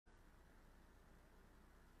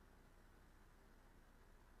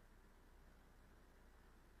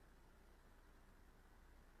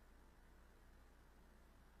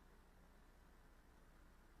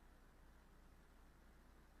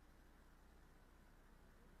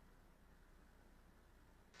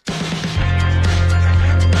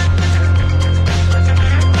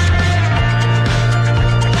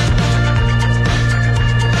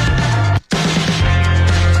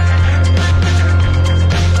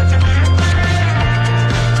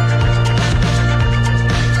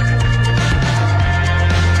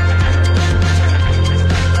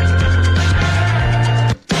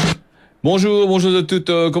Bonjour, bonjour à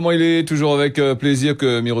toutes. Comment il est? Toujours avec plaisir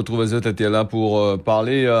que m'y retrouve à cette là pour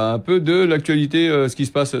parler un peu de l'actualité, ce qui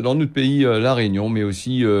se passe dans notre pays, La Réunion, mais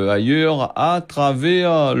aussi ailleurs, à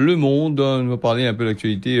travers le monde. On va parler un peu de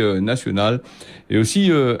l'actualité nationale et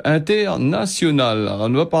aussi internationale. Alors,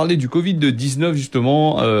 on va parler du Covid-19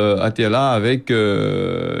 justement à TLA avec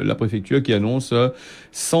la préfecture qui annonce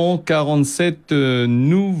 147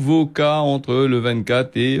 nouveaux cas entre le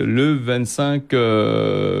 24 et le 25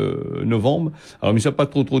 novembre. Alors, mais ça n'a pas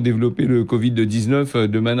trop développé le Covid-19.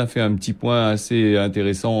 Demain, on a fait un petit point assez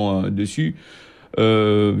intéressant dessus,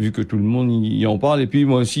 vu que tout le monde y en parle. Et puis,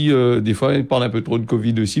 moi aussi, des fois, il parle un peu trop de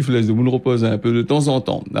Covid aussi. Il faut laisser le monde reposer un peu de temps en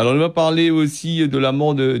temps. Alors, on va parler aussi de la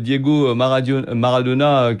mort de Diego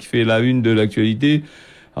Maradona, qui fait la une de l'actualité.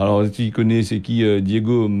 Alors, si tu connais, c'est qui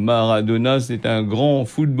Diego Maradona? C'est un grand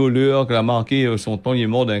footballeur qui a marqué son temps. Il est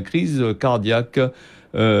mort d'une crise cardiaque.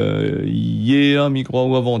 Hier, micro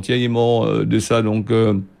ou avant-hier, il est mort de ça. Donc,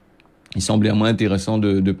 il semblait moins intéressant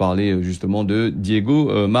de parler justement de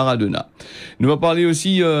Diego Maradona. Nous va parler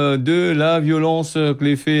aussi de la violence que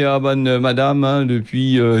les faits à madame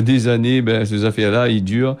depuis des années. Ben, ces affaires-là, ils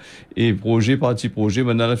durent. Et projet par petit projet,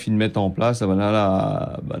 ben, là, fin de mettre en place. Ben,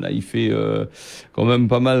 là, il fait quand même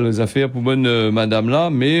pas mal d'affaires pour bonne madame là.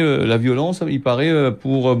 Mais la violence, il paraît,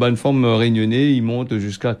 pour bonne femme réunionnais, il monte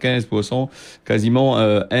jusqu'à 15%, quasiment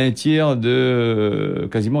un tiers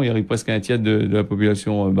quasiment, il arrive presque à un tiers de la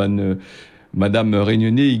population Madame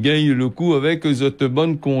Réunionnais, il gagne le coup avec votre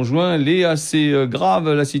bonne conjoint. Les assez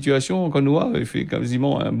grave la situation qu'on voit. Il fait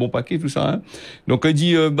quasiment un bon paquet tout ça. Hein. Donc il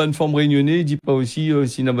dit bonne femme Réunionnais, il dit pas aussi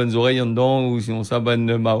si on a bonnes oreilles en dedans ou si on sait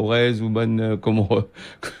bonne mahoraise ou bonne comment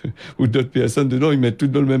ou d'autres personnes dedans. Ils mettent tout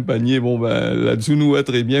dans le même panier. Bon ben là-dessous nous est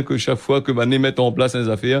très bien que chaque fois que ben mettent en place les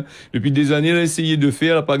affaires depuis des années, elle a essayé de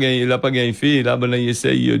faire, elle a pas gagné fait et là ben il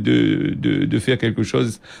essaye de faire quelque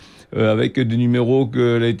chose. Avec des numéros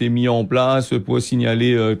qu'elle a été mis en place pour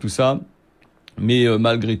signaler tout ça. Mais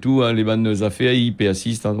malgré tout, hein, les bonnes affaires, ils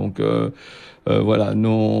persistent. Hein, donc voilà,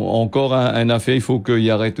 non, encore un affaire, il faut qu'il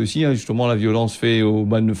arrête aussi. Hein, justement, la violence fait aux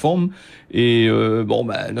bonnes formes. Et bon,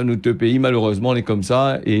 ben dans notre pays, malheureusement, on est comme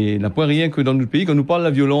ça. Et n'a pas rien que dans notre pays, quand on nous parle de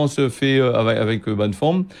la violence fait avec bonne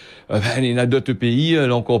forme, ben, il y en a d'autres pays,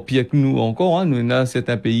 elle est encore pire que nous encore. Hein. Nous, là, c'est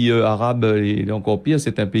un pays arabe, il est encore pire.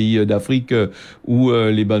 C'est un pays d'Afrique où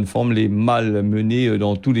les bonnes formes, les mal menées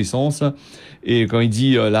dans tous les sens. Et quand il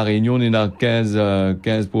dit la Réunion, on est à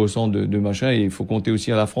 15% de machin, et il faut compter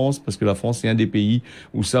aussi à la France, parce que la France, c'est un des pays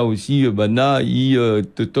où ça aussi, là, il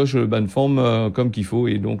te touche le bonne forme comme qu'il faut,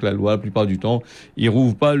 et donc la loi, la plupart du temps, il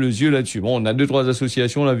rouvre pas les yeux là-dessus. Bon, on a 2-3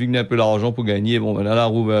 associations, là, vu qu'on a un peu l'argent pour gagner, bon, ben là,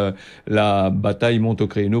 rouvre la bataille, monte au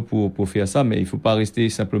créneau pour faire ça, mais il faut pas rester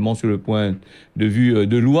simplement sur le point de vue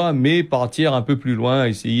de loi, mais partir un peu plus loin,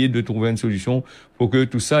 essayer de trouver une solution pour que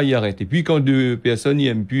tout ça y arrête. Et puis quand deux personnes y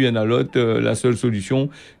aiment plus un à l'autre, la seule solution,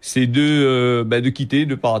 c'est de quitter,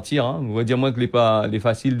 de partir. Hein. On va dire moins que les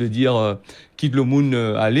facile de dire quitte le monde,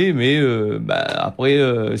 allez, mais après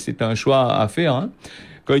c'est un choix à faire. Hein.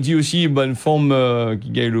 Quand il dit aussi bonne forme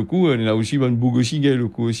qui gagne le coup, il y en a aussi bonne bougue aussi qui gagne le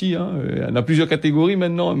coup aussi. Hein. Il y en a plusieurs catégories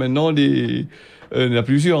maintenant. Maintenant il y en a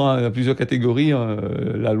plusieurs catégories. Hein.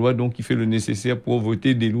 La loi donc qui fait le nécessaire pour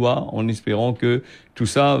voter des lois en espérant que tout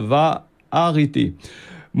ça va arrêter.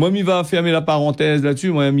 Moi, m'y va fermer la parenthèse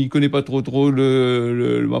là-dessus. Moi, m'y connais pas trop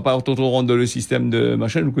m'a pas trop rentrer dans le système de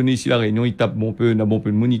machin. Vous connaissez ici la Réunion, il tape bon peu de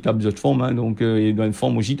monde, il tape d'autres formes, hein. Donc, et dans une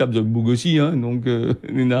forme aussi, il tape d'autres bougs aussi, hein. Donc,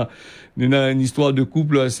 il a une histoire de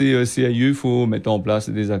couple assez sérieux. Faut mettre en place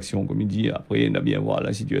des actions, comme il dit. Après, on a bien voir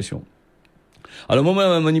la situation. Alors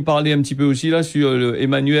moi, on y parlait un petit peu aussi là sur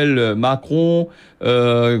Emmanuel Macron,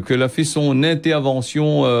 qu'elle a fait son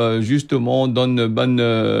intervention justement dans une bonne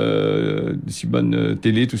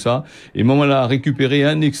télé, tout ça. Et moi, on a récupéré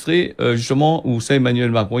un extrait justement où ça, Emmanuel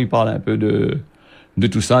Macron, il parle un peu de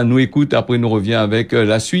tout ça. Nous écoute, après nous revient avec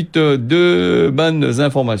la suite de bonnes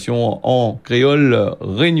informations en créole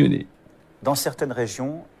réunionnais. Dans certaines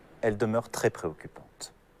régions, elle demeure très préoccupante.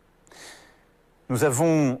 Nous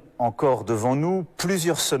avons encore devant nous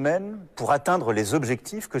plusieurs semaines pour atteindre les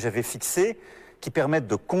objectifs que j'avais fixés qui permettent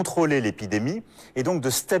de contrôler l'épidémie et donc de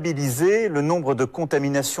stabiliser le nombre de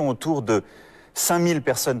contaminations autour de 5000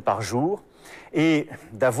 personnes par jour et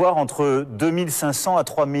d'avoir entre 2500 à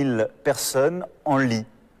 3000 personnes en lit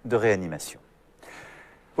de réanimation.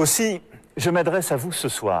 Aussi, je m'adresse à vous ce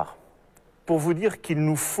soir pour vous dire qu'il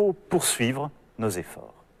nous faut poursuivre nos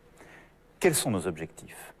efforts. Quels sont nos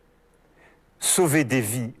objectifs ? Sauver des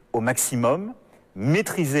vies au maximum,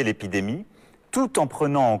 maîtriser l'épidémie, tout en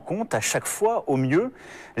prenant en compte à chaque fois au mieux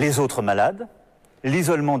les autres malades,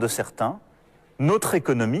 l'isolement de certains, notre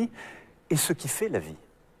économie et ce qui fait la vie.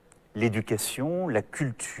 l'éducation, la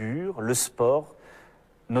culture, le sport,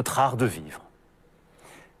 notre art de vivre.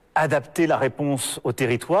 Adapter la réponse au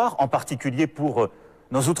territoire, en particulier pour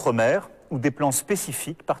nos outre-mer, où des plans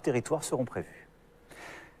spécifiques par territoire seront prévus.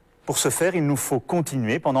 Pour ce faire, il nous faut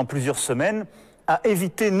continuer pendant plusieurs semaines à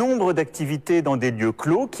éviter nombre d'activités dans des lieux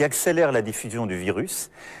clos qui accélèrent la diffusion du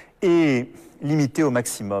virus et limiter au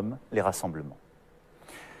maximum les rassemblements.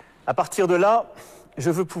 À partir de là, je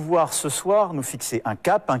veux pouvoir ce soir nous fixer un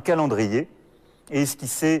cap, un calendrier et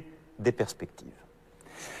esquisser des perspectives.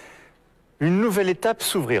 Une nouvelle étape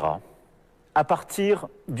s'ouvrira à partir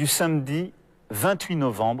du samedi 28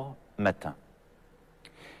 novembre matin.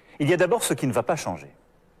 Il y a d'abord ce qui ne va pas changer.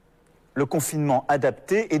 Le confinement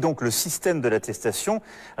adapté et donc le système de l'attestation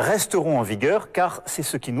resteront en vigueur car c'est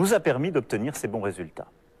ce qui nous a permis d'obtenir ces bons résultats.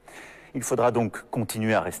 Il faudra donc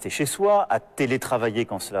continuer à rester chez soi, à télétravailler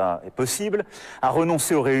quand cela est possible, à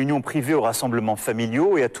renoncer aux réunions privées, aux rassemblements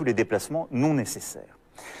familiaux et à tous les déplacements non nécessaires.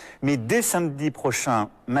 Mais dès samedi prochain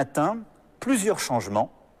matin, plusieurs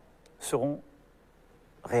changements seront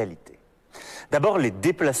réalité. D'abord, les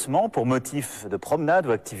déplacements pour motif de promenade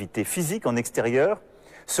ou activité physique en extérieur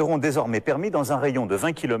seront désormais permis dans un rayon de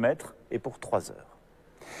 20 km et pour 3 heures.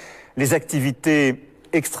 Les activités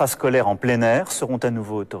extrascolaires en plein air seront à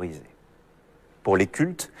nouveau autorisées. Pour les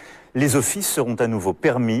cultes, les offices seront à nouveau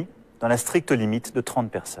permis dans la stricte limite de 30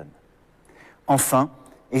 personnes. Enfin,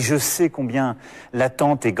 et je sais combien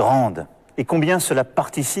l'attente est grande et combien cela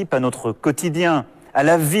participe à notre quotidien, à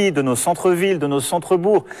la vie de nos centres-villes, de nos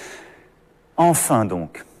centres-bourgs, enfin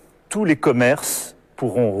donc, tous les commerces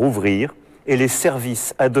pourront rouvrir et les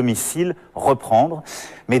services à domicile reprendre,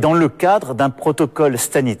 mais dans le cadre d'un protocole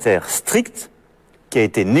sanitaire strict qui a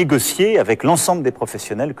été négocié avec l'ensemble des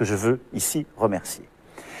professionnels que je veux ici remercier.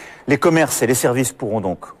 Les commerces et les services pourront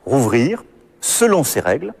donc rouvrir, selon ces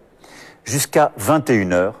règles, jusqu'à 21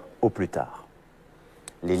 h au plus tard.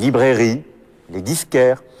 Les librairies, les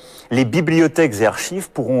disquaires, les bibliothèques et archives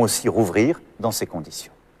pourront aussi rouvrir dans ces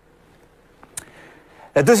conditions.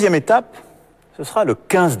 La deuxième étape, ce sera le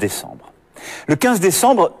 15 décembre. Le 15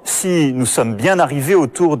 décembre, si nous sommes bien arrivés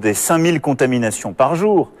autour des 5000 contaminations par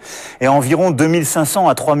jour et environ 2500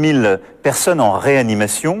 à 3000 personnes en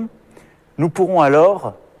réanimation, nous pourrons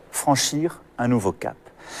alors franchir un nouveau cap.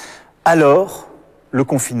 Alors, le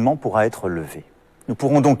confinement pourra être levé. Nous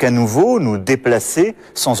pourrons donc à nouveau nous déplacer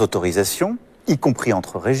sans autorisation, y compris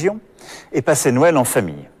entre régions, et passer Noël en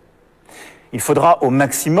famille. Il faudra au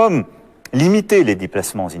maximum limiter les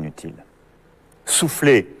déplacements inutiles.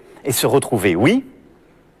 Souffler et se retrouver, oui,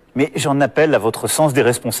 mais j'en appelle à votre sens des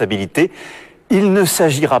responsabilités. Il ne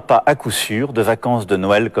s'agira pas à coup sûr de vacances de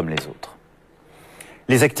Noël comme les autres.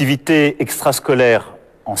 Les activités extrascolaires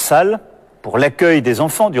en salle, pour l'accueil des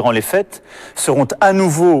enfants durant les fêtes, seront à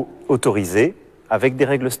nouveau autorisées avec des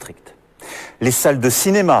règles strictes. Les salles de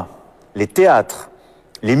cinéma, les théâtres,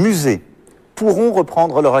 les musées pourront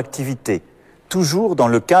reprendre leur activité, toujours dans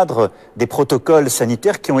le cadre des protocoles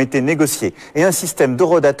sanitaires qui ont été négociés. Et un système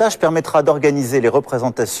d'horodatage permettra d'organiser les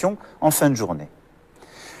représentations en fin de journée.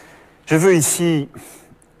 Je veux ici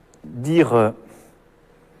dire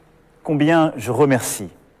combien je remercie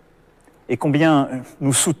et combien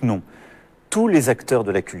nous soutenons tous les acteurs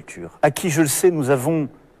de la culture, à qui, je le sais, nous avons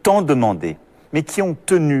tant demandé, mais qui ont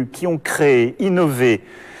tenu, qui ont créé, innové,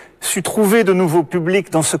 su trouver de nouveaux publics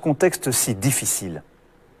dans ce contexte si difficile.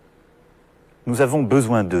 Nous avons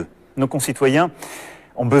besoin d'eux. Nos concitoyens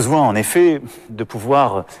ont besoin, en effet, de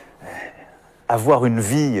pouvoir avoir une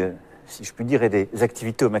vie, si je puis dire, et des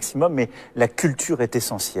activités au maximum, mais la culture est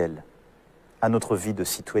essentielle à notre vie de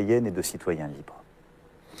citoyenne et de citoyens libres.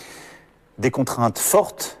 Des contraintes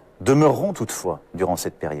fortes demeureront toutefois durant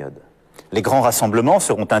cette période. Les grands rassemblements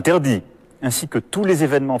seront interdits, ainsi que tous les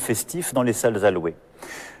événements festifs dans les salles allouées.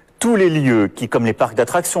 Tous les lieux qui, comme les parcs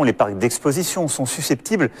d'attractions, les parcs d'exposition, sont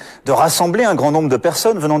susceptibles de rassembler un grand nombre de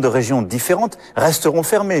personnes venant de régions différentes, resteront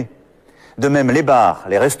fermés. De même, les bars,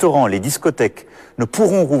 les restaurants, les discothèques ne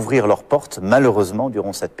pourront rouvrir leurs portes, malheureusement,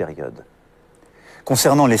 durant cette période.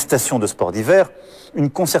 Concernant les stations de sport d'hiver,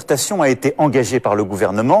 une concertation a été engagée par le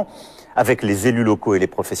gouvernement avec les élus locaux et les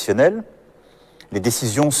professionnels. Les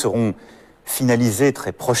décisions seront finalisées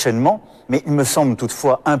très prochainement, mais il me semble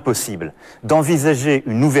toutefois impossible d'envisager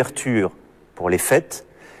une ouverture pour les fêtes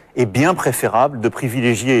et bien préférable de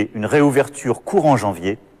privilégier une réouverture courant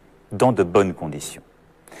janvier dans de bonnes conditions.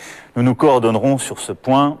 Nous nous coordonnerons sur ce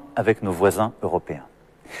point avec nos voisins européens.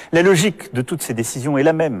 La logique de toutes ces décisions est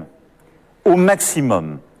la même. Au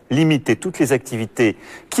maximum, limiter toutes les activités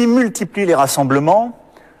qui multiplient les rassemblements,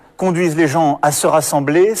 conduisent les gens à se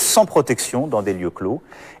rassembler sans protection dans des lieux clos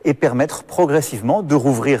et permettre progressivement de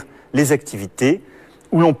rouvrir les activités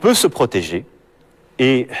où l'on peut se protéger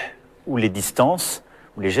et où les distances,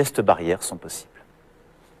 où les gestes barrières sont possibles.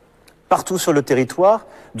 Partout sur le territoire,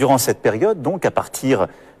 durant cette période, donc à partir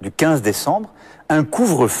du 15 décembre, un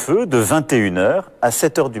couvre-feu de 21 h à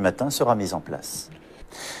 7 h du matin sera mis en place.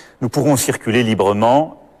 Nous pourrons circuler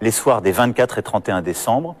librement les soirs des 24 et 31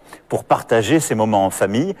 décembre pour partager ces moments en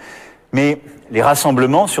famille, mais les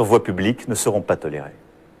rassemblements sur voie publique ne seront pas tolérés.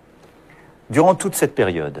 Durant toute cette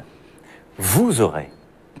période, vous aurez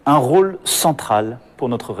un rôle central pour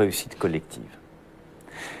notre réussite collective.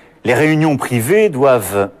 Les réunions privées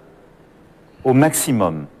doivent au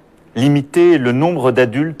maximum limiter le nombre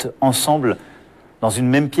d'adultes ensemble dans une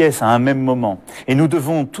même pièce à un même moment. Et nous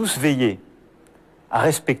devons tous veiller à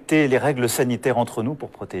respecter les règles sanitaires entre nous pour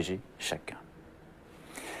protéger chacun.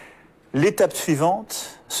 L'étape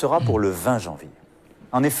suivante sera pour le 20 janvier.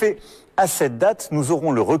 En effet, à cette date, nous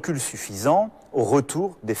aurons le recul suffisant au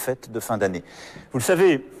retour des fêtes de fin d'année. Vous le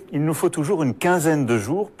savez, il nous faut toujours une quinzaine de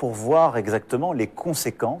jours pour voir exactement les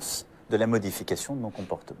conséquences de la modification de nos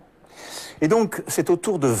comportements. Et donc, c'est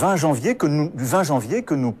autour du 20 janvier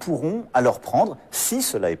que nous pourrons alors prendre, si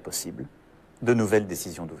cela est possible, de nouvelles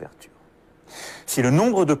décisions d'ouverture. Si le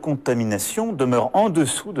nombre de contaminations demeure en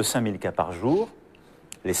dessous de 5000 cas par jour,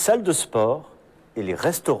 les salles de sport et les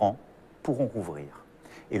restaurants pourront rouvrir.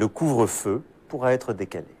 Et le couvre-feu pourra être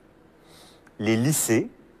décalé. Les lycées,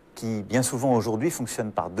 qui bien souvent aujourd'hui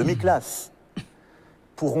fonctionnent par demi-classe,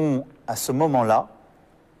 pourront à ce moment-là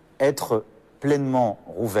être pleinement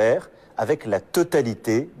rouverts avec la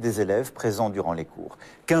totalité des élèves présents durant les cours.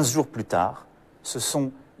 15 jours plus tard, ce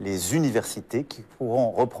sont les universités qui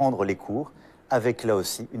pourront reprendre les cours avec là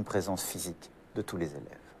aussi une présence physique de tous les élèves.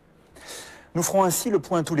 Nous ferons ainsi le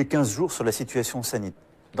point tous les 15 jours sur la situation sanitaire.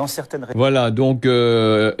 Dans certaines... Voilà, donc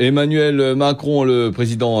Emmanuel Macron, le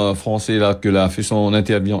président français, là, que a fait son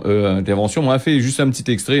intervention, m'a fait juste un petit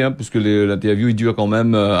extrait, hein, parce que l'interview il dure quand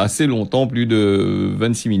même assez longtemps, plus de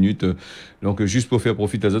 26 minutes. Donc juste pour faire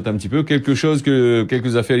profiter aux autres un petit peu,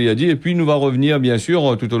 quelques affaires il a dit, et puis il nous va revenir bien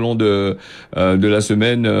sûr tout au long de la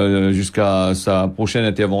semaine jusqu'à sa prochaine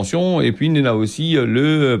intervention. Et puis il y a aussi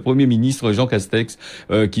le Premier ministre Jean Castex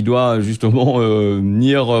qui doit justement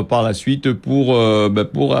venir par la suite pour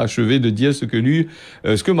achever de dire ce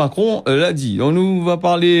que Macron l'a dit. Donc nous va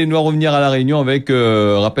revenir à la Réunion avec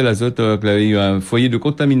rappel à Zot qu'il y a eu un foyer de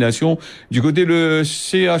contamination du côté de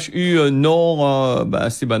CHU Nord,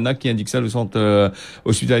 c'est Bana qui indique ça, le centre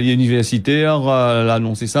hospitalier universitaire a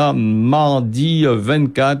annoncé ça mardi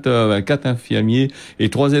 24, 4 infirmiers et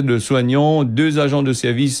 3 aides-soignants, 2 agents de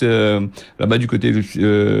service là-bas du côté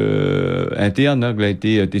interne, qui a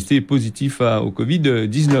été testé positif au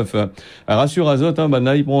Covid-19. Rassure Azot,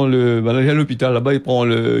 il prend à l'hôpital là-bas,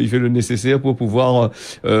 il fait le nécessaire pour pouvoir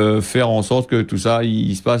faire en sorte que tout ça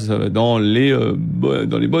il se passe dans les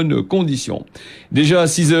bonnes conditions. Déjà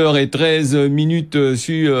 6h13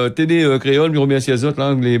 sur télé créole, je remercie Azot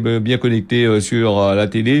les bien connectés sur la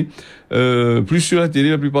télé. Plus sur la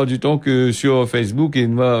télé la plupart du temps que sur Facebook, et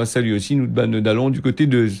on va saluer aussi nous d'allons du côté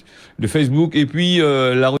de Facebook, et puis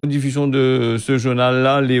la rediffusion de ce journal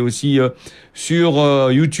là l'est aussi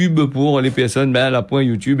sur YouTube pour les personnes la point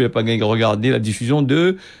YouTube et pas regarder la diffusion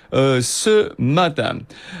de ce matin.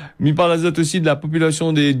 Mais par la aussi de la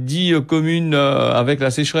population des 10 communes avec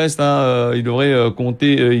la sécheresse là, ils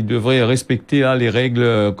devraient respecter les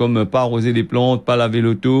règles comme pas arroser les plantes, pas laver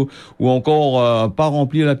l'auto ou encore pas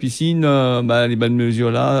remplir la piscine. Les bonnes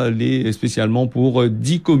mesures là, spécialement pour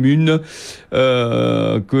 10 communes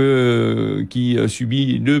qui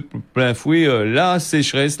subit de plein fouet la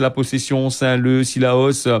sécheresse, la possession Saint-Leu,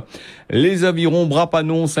 Cilaos, les Avirons,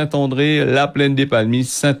 Bras-Panon, Saint-André, la Plaine des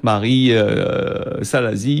Palmistes, Sainte-Marie,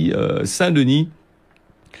 Salazie, Saint-Denis.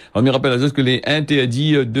 On me rappelle à que les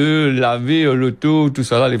interdits de laver l'auto, tout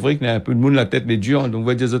ça là, les vrai qu'il y a un peu de monde la tête les dure, donc on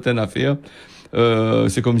va dire certaines affaires.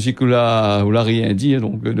 C'est comme si vous l'a rien dit,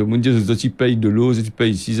 donc de mon dire tu payes de l'eau, tu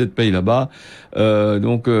payes ici, tu payes là-bas,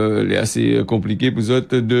 donc il est assez compliqué pour vous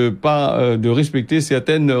autres de respecter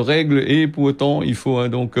certaines règles, et pour autant il faut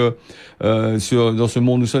dans ce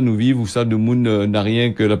monde où ça nous vivons, où ça de monde n'a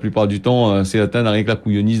rien que la plupart du temps certains n'a rien que la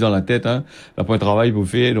couillonnise dans la tête, la point de travail pour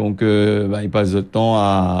faire, donc il passe le temps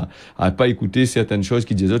à pas écouter certaines choses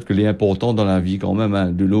qui disent autres que les importantes dans la vie quand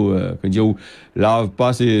même, de l'eau, dire où lave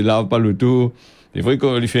pas l'auto. C'est vrai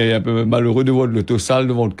qu'il fait un peu malheureux de voir de l'auto sale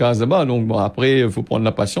devant le cas là-bas. Donc après, il faut prendre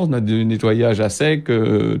la patience. On a du nettoyage à sec,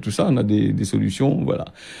 tout ça. On a des solutions, voilà.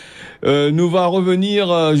 Nous va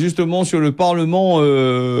revenir justement sur le Parlement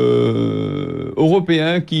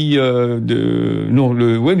européen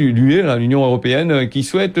l'Union européenne qui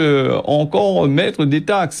souhaite encore mettre des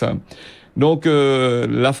taxes. Donc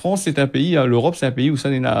la France c'est un pays, l'Europe c'est un pays où c'est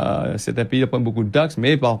un pays qui prend beaucoup de taxes,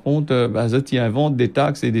 mais par contre ils inventent des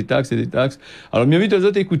taxes et des taxes et des taxes. Alors bien vite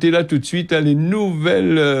écoutez là tout de suite les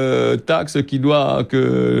nouvelles taxes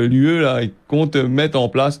que l'UE là compte mettre en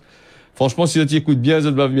place. Franchement si tu écoutes bien, vous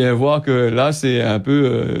allez bien voir que là c'est un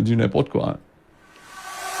peu du n'importe quoi.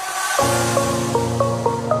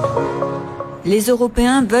 Les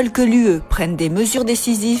Européens veulent que l'UE prenne des mesures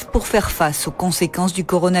décisives pour faire face aux conséquences du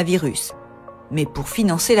coronavirus. Mais pour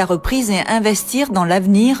financer la reprise et investir dans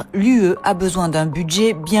l'avenir, l'UE a besoin d'un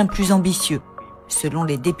budget bien plus ambitieux. Selon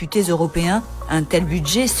les députés européens, un tel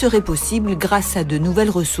budget serait possible grâce à de nouvelles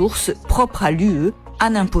ressources propres à l'UE,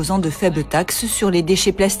 en imposant de faibles taxes sur les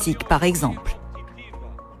déchets plastiques, par exemple.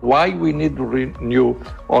 Why we need to renew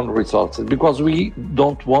on resources? Because we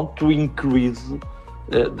don't want to increase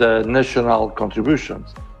the national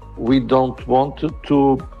contributions. We don't want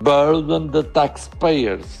to burden the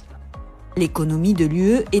taxpayers. L'économie de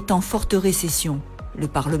l'UE est en forte récession. Le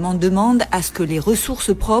Parlement demande à ce que les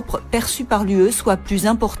ressources propres perçues par l'UE soient plus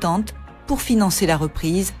importantes pour financer la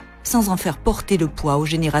reprise, sans en faire porter le poids aux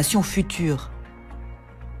générations futures.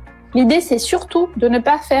 L'idée, c'est surtout de ne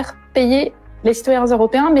pas faire payer les citoyens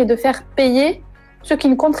européens, mais de faire payer ceux qui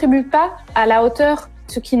ne contribuent pas à la hauteur,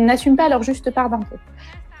 ceux qui n'assument pas leur juste part d'impôt.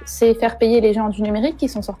 C'est faire payer les géants du numérique qui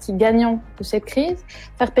sont sortis gagnants de cette crise,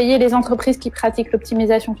 faire payer les entreprises qui pratiquent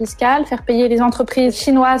l'optimisation fiscale, faire payer les entreprises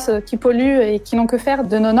chinoises qui polluent et qui n'ont que faire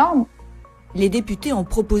de nos normes. Les députés ont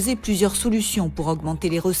proposé plusieurs solutions pour augmenter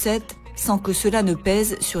les recettes sans que cela ne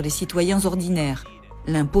pèse sur les citoyens ordinaires.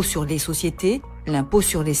 L'impôt sur les sociétés, l'impôt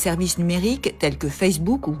sur les services numériques tels que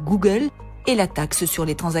Facebook ou Google et la taxe sur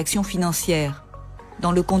les transactions financières.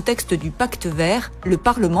 Dans le contexte du pacte vert, le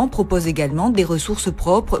Parlement propose également des ressources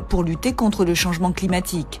propres pour lutter contre le changement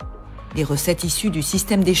climatique. Des recettes issues du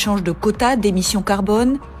système d'échange de quotas d'émissions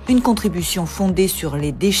carbone, une contribution fondée sur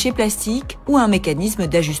les déchets plastiques ou un mécanisme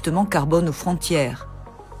d'ajustement carbone aux frontières.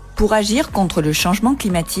 Pour agir contre le changement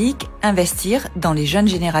climatique, investir dans les jeunes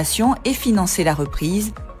générations et financer la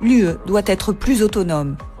reprise, l'UE doit être plus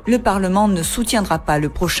autonome. Le Parlement ne soutiendra pas le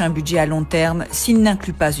prochain budget à long terme s'il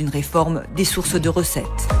n'inclut pas une réforme des sources de recettes.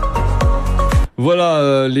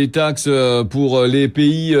 Voilà les taxes pour les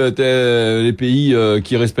pays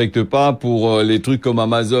qui respectent pas, pour les trucs comme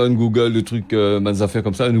Amazon, Google, des trucs des affaires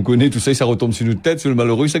comme ça, nous connaît tout ça, et ça retombe sur notre tête, sur le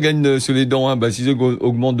malheureux, ça gagne sur les dents. Si ça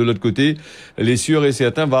augmente de l'autre côté, les sûrs et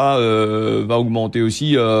certains va augmenter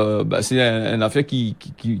aussi. C'est une affaire qui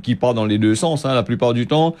part dans les deux sens. La plupart du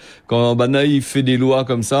temps, quand il fait des lois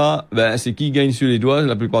comme ça, c'est qui gagne sur les doigts.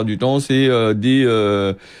 La plupart du temps, c'est des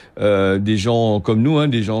gens comme nous,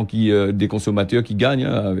 des gens des consommateurs qui gagnent.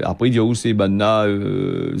 Après, dire où c'est vous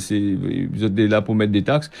êtes là pour mettre des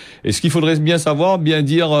taxes. Et ce qu'il faudrait bien savoir, bien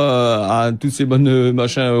dire à toutes ces bonnes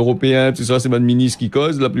machins européens, tout ça, ces bonnes ministres qui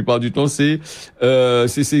causent, la plupart du temps, c'est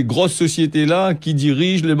ces grosses sociétés là qui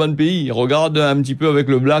dirigent les bons pays. Regarde un petit peu avec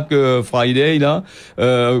le Black Friday là,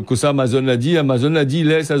 que ça Amazon l'a dit,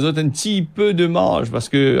 laisse à autres un petit peu de marge parce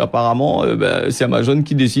que apparemment c'est Amazon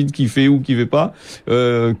qui décide qui fait ou qui fait pas,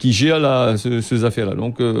 qui gère ces affaires là.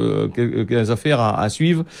 Donc quelques affaires à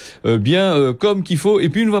suivre bien comme qu'il faut. Et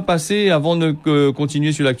puis on va passer, avant de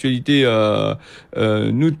continuer sur l'actualité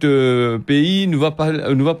notre pays, nous va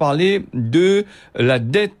parler de la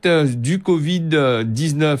dette du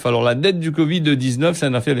Covid-19. Alors la dette du Covid-19, c'est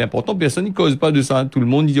une affaire importante. Personne ne cause pas de ça. Tout le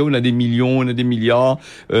monde dit on a des millions, on a des milliards,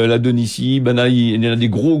 la donne ici. Il y a des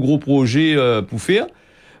gros projets pour faire.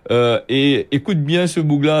 Et écoute bien ce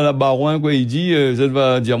bougla là, Barouin, quoi il dit. Ça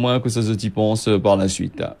va dire moi que ça se t'y pense par la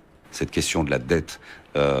suite. Cette question de la dette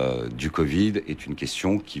du Covid est une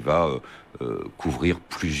question qui va couvrir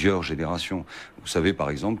plusieurs générations. Vous savez par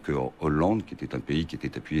exemple que Hollande, qui était un pays qui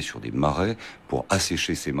était appuyé sur des marais, pour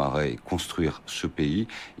assécher ces marais et construire ce pays,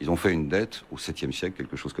 ils ont fait une dette au 7e siècle,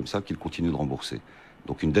 quelque chose comme ça, qu'ils continuent de rembourser.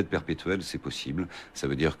 Donc une dette perpétuelle, c'est possible. Ça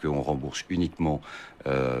veut dire qu'on rembourse uniquement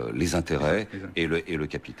les intérêts et le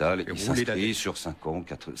capital. Il s'inscrit sur 5 ans,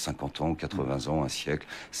 50 ans, 80 ans, un siècle.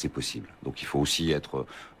 C'est possible. Donc il faut aussi être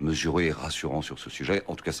mesuré et rassurant sur ce sujet.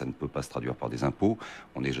 En tout cas, ça ne peut pas se traduire par des impôts.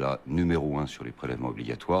 On est déjà numéro 1 sur les prélèvements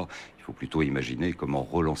obligatoires. Il faut plutôt imaginer comment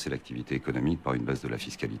relancer l'activité économique par une baisse de la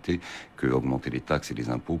fiscalité que augmenter les taxes et les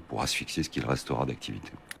impôts pour asphyxier ce qu'il restera d'activité.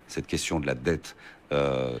 Cette question de la dette...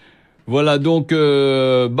 Voilà, donc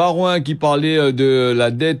Barouin qui parlait de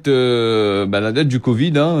la dette du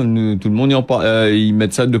Covid, hein, tout le monde y en parle, ils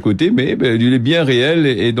mettent ça de côté, mais il est bien réel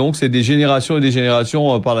et donc c'est des générations et des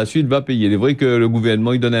générations par la suite va payer. Il est vrai que le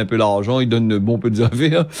gouvernement il donne un peu l'argent, il donne bon peu de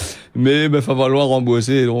affaires, mais va falloir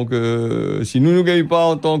rembourser. Donc si nous ne gagnons pas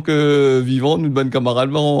en tant que vivants, notre bonne camarade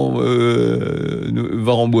va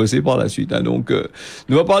rembourser par la suite. Hein. Donc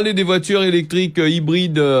nous va parler des voitures électriques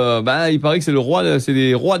hybrides. Il paraît que c'est les rois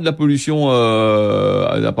de la pollution. C'est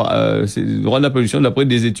le droit de la pollution d'après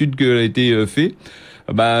des études qui ont été faites.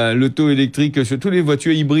 L'auto électrique, surtout les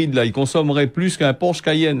voitures hybrides, là, ils consommeraient plus qu'un Porsche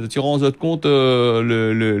Cayenne. Tu rends compte,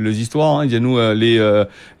 les histoires, hein, nous,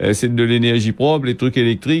 c'est de l'énergie propre, les trucs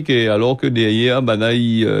électriques, et alors que derrière,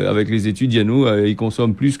 avec les études, nous, ils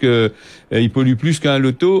consomment ils polluent plus qu'un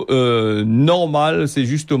loto, normal. C'est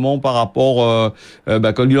justement par rapport,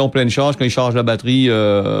 quand il est en pleine charge, quand il charge la batterie,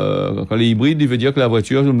 quand il est hybride, il veut dire que la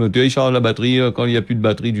voiture, le moteur, il charge la batterie quand il n'y a plus de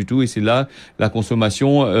batterie du tout, et c'est là, la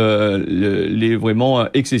consommation, les vraiment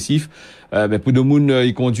excessif. Pour de monde,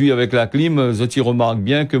 il conduit avec la clim, ils remarquent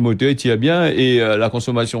bien que le moteur tient bien et la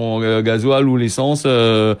consommation gasoil ou l'essence,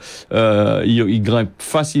 il grimpe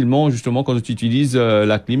facilement justement quand tu utilises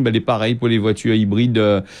la clim. Elle est pareil pour les voitures hybrides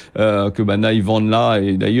que ils vendent là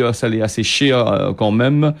et d'ailleurs ça l'est assez cher quand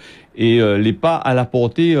même. Et les pas à la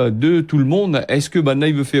portée de tout le monde. Est-ce que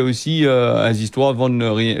il veut faire aussi une histoire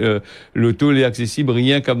vendre l'auto est accessible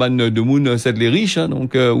rien qu'à de monde c'est les riches hein,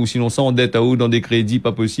 donc ou sinon ça en dette à haut dans des crédits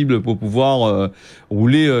pas possible pour pouvoir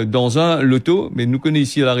rouler dans un loto. Mais nous connaissons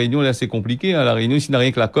ici à la Réunion là c'est compliqué. À la Réunion ici n'a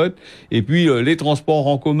rien que la côte et puis les transports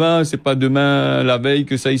en commun c'est pas demain la veille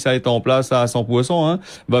que ça est en place à 100%. Hein,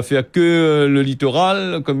 va faire que le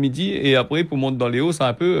littoral comme midi et après pour monter dans les hauts c'est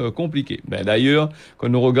un peu compliqué. D'ailleurs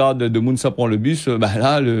quand on regarde de monde ça prend le bus,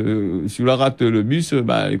 si on rate le bus,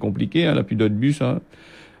 il est compliqué, hein, là plus d'autres bus, hein.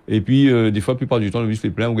 Et puis des fois, la plupart du temps, le bus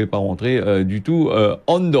est plein, on ne peut pas rentrer du tout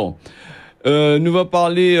en dedans. Nous va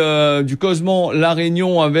parler du Kozé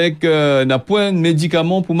Larényon avec un point de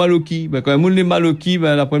médicaments pour maloki. Quand on les maloki,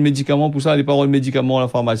 la point de médicaments pour ça, les paroles médicaments à la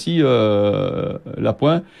pharmacie, la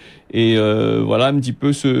point. Et voilà un petit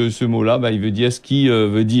peu ce mot-là, il veut dire ce qu'il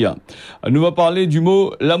veut dire. Nous va parler du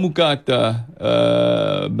mot la moucate.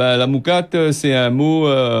 La moucate, c'est un mot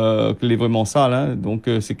qui est vraiment sale. Hein, donc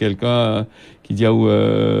c'est quelqu'un qui dit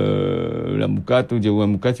la moucate, ou dit un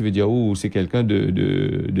moucate, il veut dire c'est quelqu'un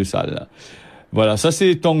de sale. Voilà, ça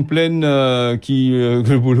c'est Tang Plaine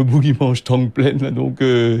le bout qui mange Tang Plaine. Là, donc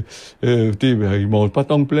il mange pas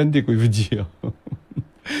Tang Plaine, c'est quoi il veut dire.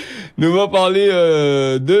 Nous va parler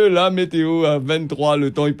de la météo à 23.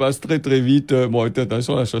 Le temps il passe très très vite. Bon,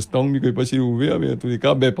 attention la chasse tang, il n'est pas si ouvert, mais en tous les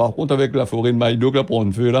cas, par contre avec la forêt de Maïdo, là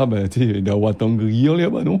prendre feu là, il doit avoir tang grillant là,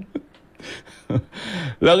 non.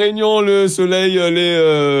 La Réunion, le soleil, elle est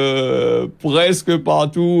presque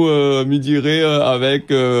partout, midi-ré, avec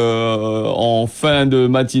en fin de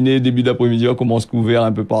matinée, début d'après-midi, on commence couvert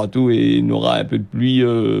un peu partout et il y aura un peu de pluie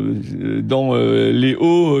dans les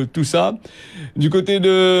hauts, tout ça. Du côté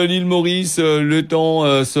de l'île Maurice, le temps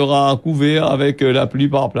sera couvert avec la pluie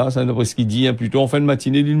par place, hein, d'après ce qu'il dit, hein, plutôt en fin de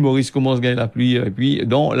matinée, l'île Maurice commence à gagner la pluie et puis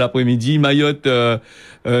dans l'après-midi, Mayotte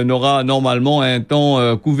n'aura normalement un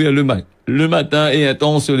temps couvert le matin et un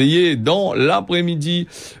temps ensoleillé dans l'après-midi.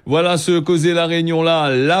 Voilà ce Kozé Larényon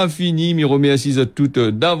là, l'a fini. Mais remercie à toutes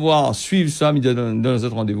d'avoir suivi ça. Mais dans notre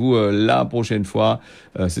rendez-vous la prochaine fois,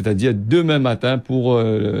 c'est-à-dire demain matin pour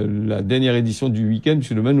la dernière édition du week-end.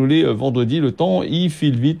 Puisque demain nous les vendredi, le temps il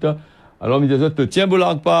file vite. Alors, tiens,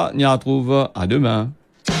 bolarde pas, on y retrouve à demain.